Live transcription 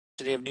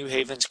University of New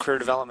Haven's Career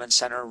Development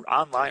Center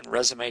online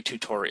resume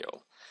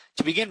tutorial.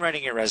 To begin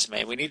writing your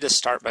resume, we need to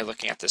start by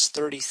looking at this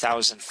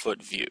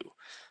 30,000-foot view.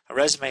 A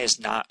resume is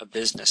not a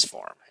business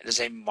form. It is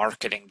a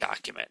marketing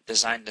document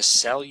designed to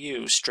sell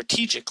you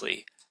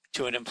strategically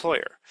to an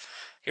employer.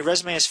 Your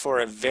resume is for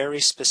a very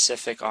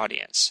specific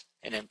audience,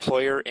 an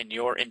employer in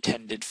your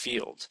intended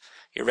field.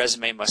 Your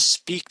resume must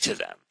speak to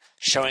them,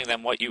 showing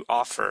them what you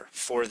offer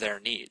for their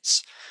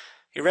needs.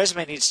 Your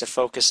resume needs to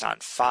focus on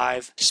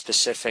 5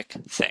 specific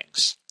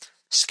things: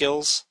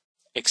 skills,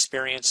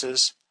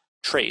 experiences,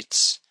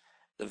 traits,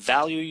 the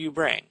value you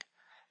bring,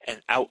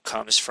 and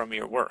outcomes from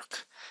your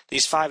work.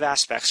 These 5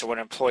 aspects are what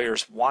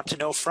employers want to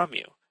know from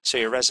you, so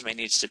your resume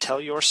needs to tell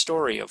your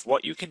story of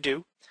what you can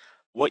do,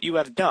 what you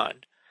have done,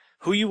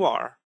 who you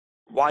are,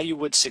 why you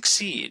would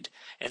succeed,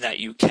 and that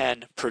you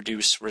can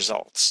produce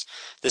results.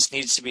 This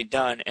needs to be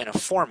done in a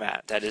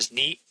format that is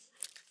neat,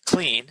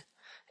 clean,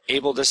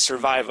 able to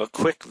survive a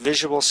quick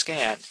visual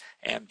scan,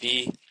 and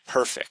be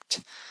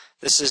perfect.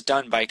 This is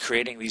done by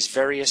creating these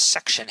various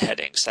section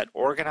headings that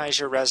organize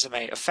your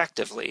resume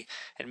effectively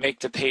and make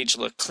the page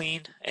look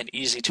clean and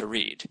easy to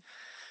read.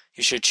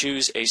 You should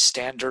choose a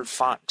standard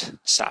font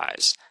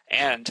size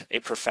and a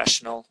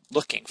professional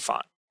looking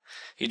font.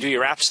 You do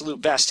your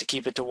absolute best to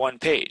keep it to 1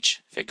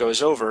 page. If it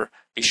goes over,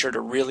 be sure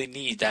to really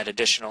need that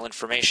additional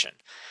information.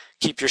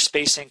 Keep your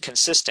spacing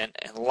consistent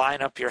and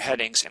line up your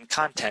headings and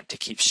content to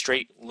keep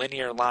straight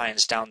linear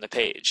lines down the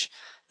page.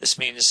 This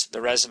means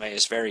the resume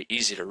is very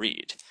easy to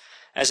read.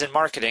 As in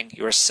marketing,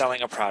 you are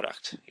selling a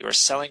product. You are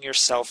selling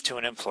yourself to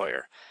an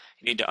employer.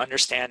 You need to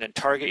understand and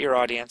target your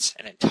audience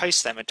and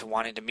entice them into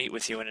wanting to meet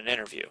with you in an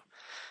interview.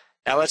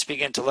 Now let's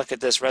begin to look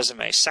at this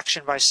resume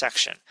section by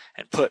section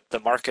and put the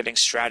marketing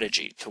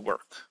strategy to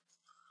work.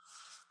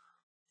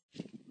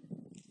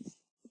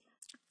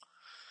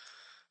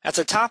 At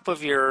the top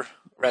of your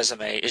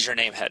resume is your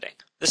name heading.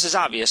 This is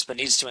obvious, but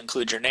needs to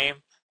include your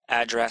name,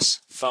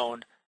 address,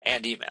 phone,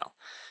 and email.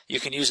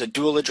 You can use a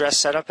dual address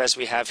setup as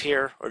we have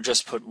here, or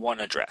just put one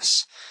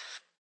address.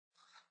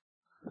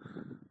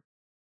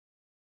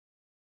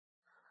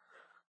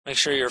 Make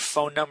sure your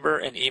phone number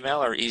and email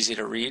are easy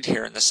to read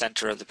here in the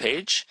center of the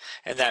page,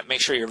 and that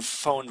make sure your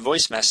phone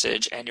voice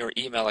message and your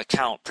email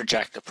account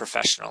project a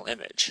professional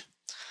image.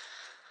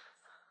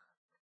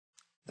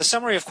 The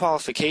summary of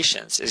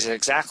qualifications is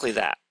exactly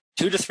that.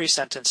 2 to 3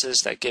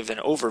 sentences that give an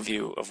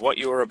overview of what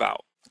you are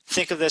about.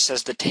 Think of this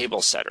as the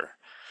table setter.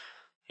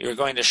 You're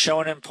going to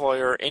show an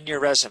employer in your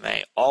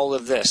resume all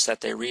of this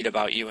that they read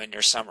about you in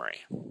your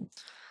summary.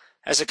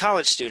 As a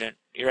college student,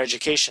 your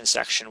education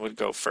section would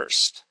go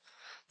first.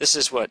 This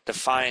is what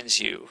defines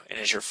you and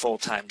is your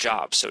full-time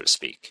job, so to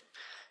speak.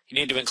 You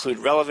need to include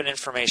relevant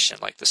information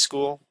like the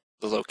school,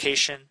 the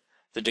location,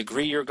 the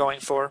degree you're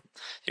going for,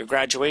 your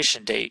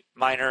graduation date,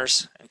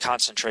 minors, and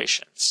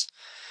concentrations.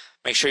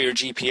 Make sure your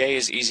GPA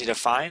is easy to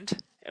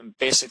find, and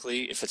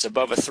basically if it's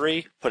above a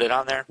 3, put it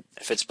on there.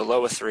 If it's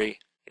below a 3,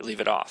 you leave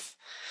it off.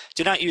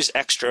 Do not use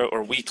extra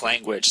or weak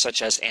language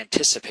such as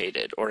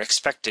anticipated or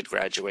expected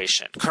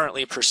graduation,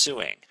 currently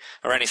pursuing,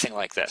 or anything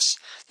like this.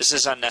 This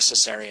is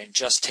unnecessary and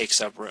just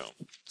takes up room.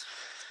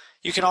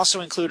 You can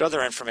also include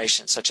other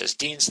information such as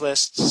dean's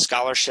lists,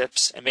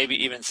 scholarships, and maybe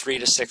even 3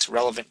 to 6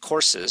 relevant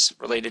courses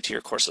related to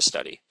your course of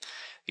study.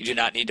 You do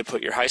not need to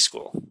put your high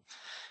school.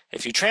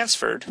 If you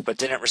transferred but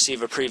didn't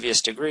receive a previous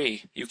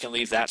degree, you can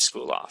leave that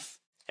school off.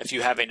 If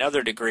you have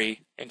another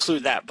degree,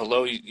 include that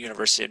below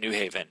University of New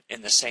Haven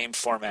in the same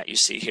format you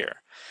see here.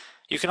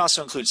 You can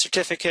also include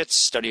certificates,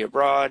 study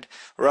abroad,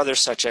 or other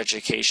such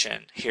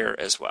education here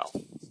as well.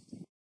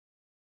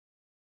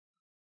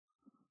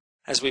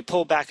 As we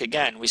pull back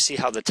again, we see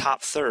how the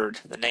top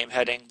third, the name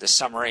heading, the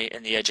summary,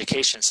 and the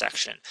education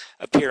section,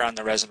 appear on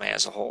the resume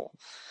as a whole.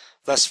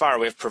 Thus far,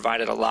 we have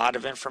provided a lot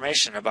of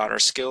information about our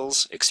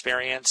skills,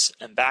 experience,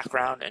 and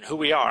background, and who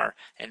we are,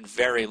 in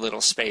very little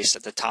space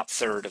at the top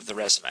third of the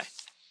resume.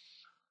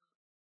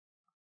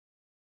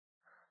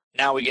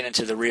 Now we get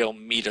into the real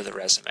meat of the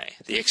resume,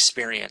 the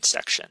experience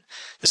section.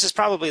 This is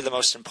probably the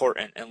most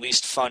important and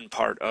least fun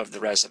part of the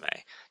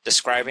resume,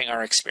 describing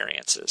our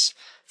experiences.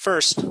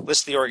 First,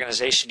 list the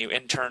organization you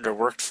interned or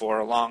worked for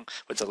along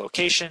with the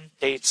location,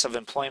 dates of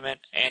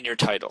employment, and your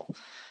title.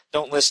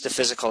 Don't list the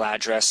physical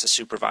address, the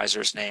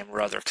supervisor's name, or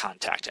other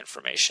contact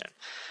information.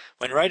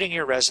 When writing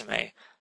your resume,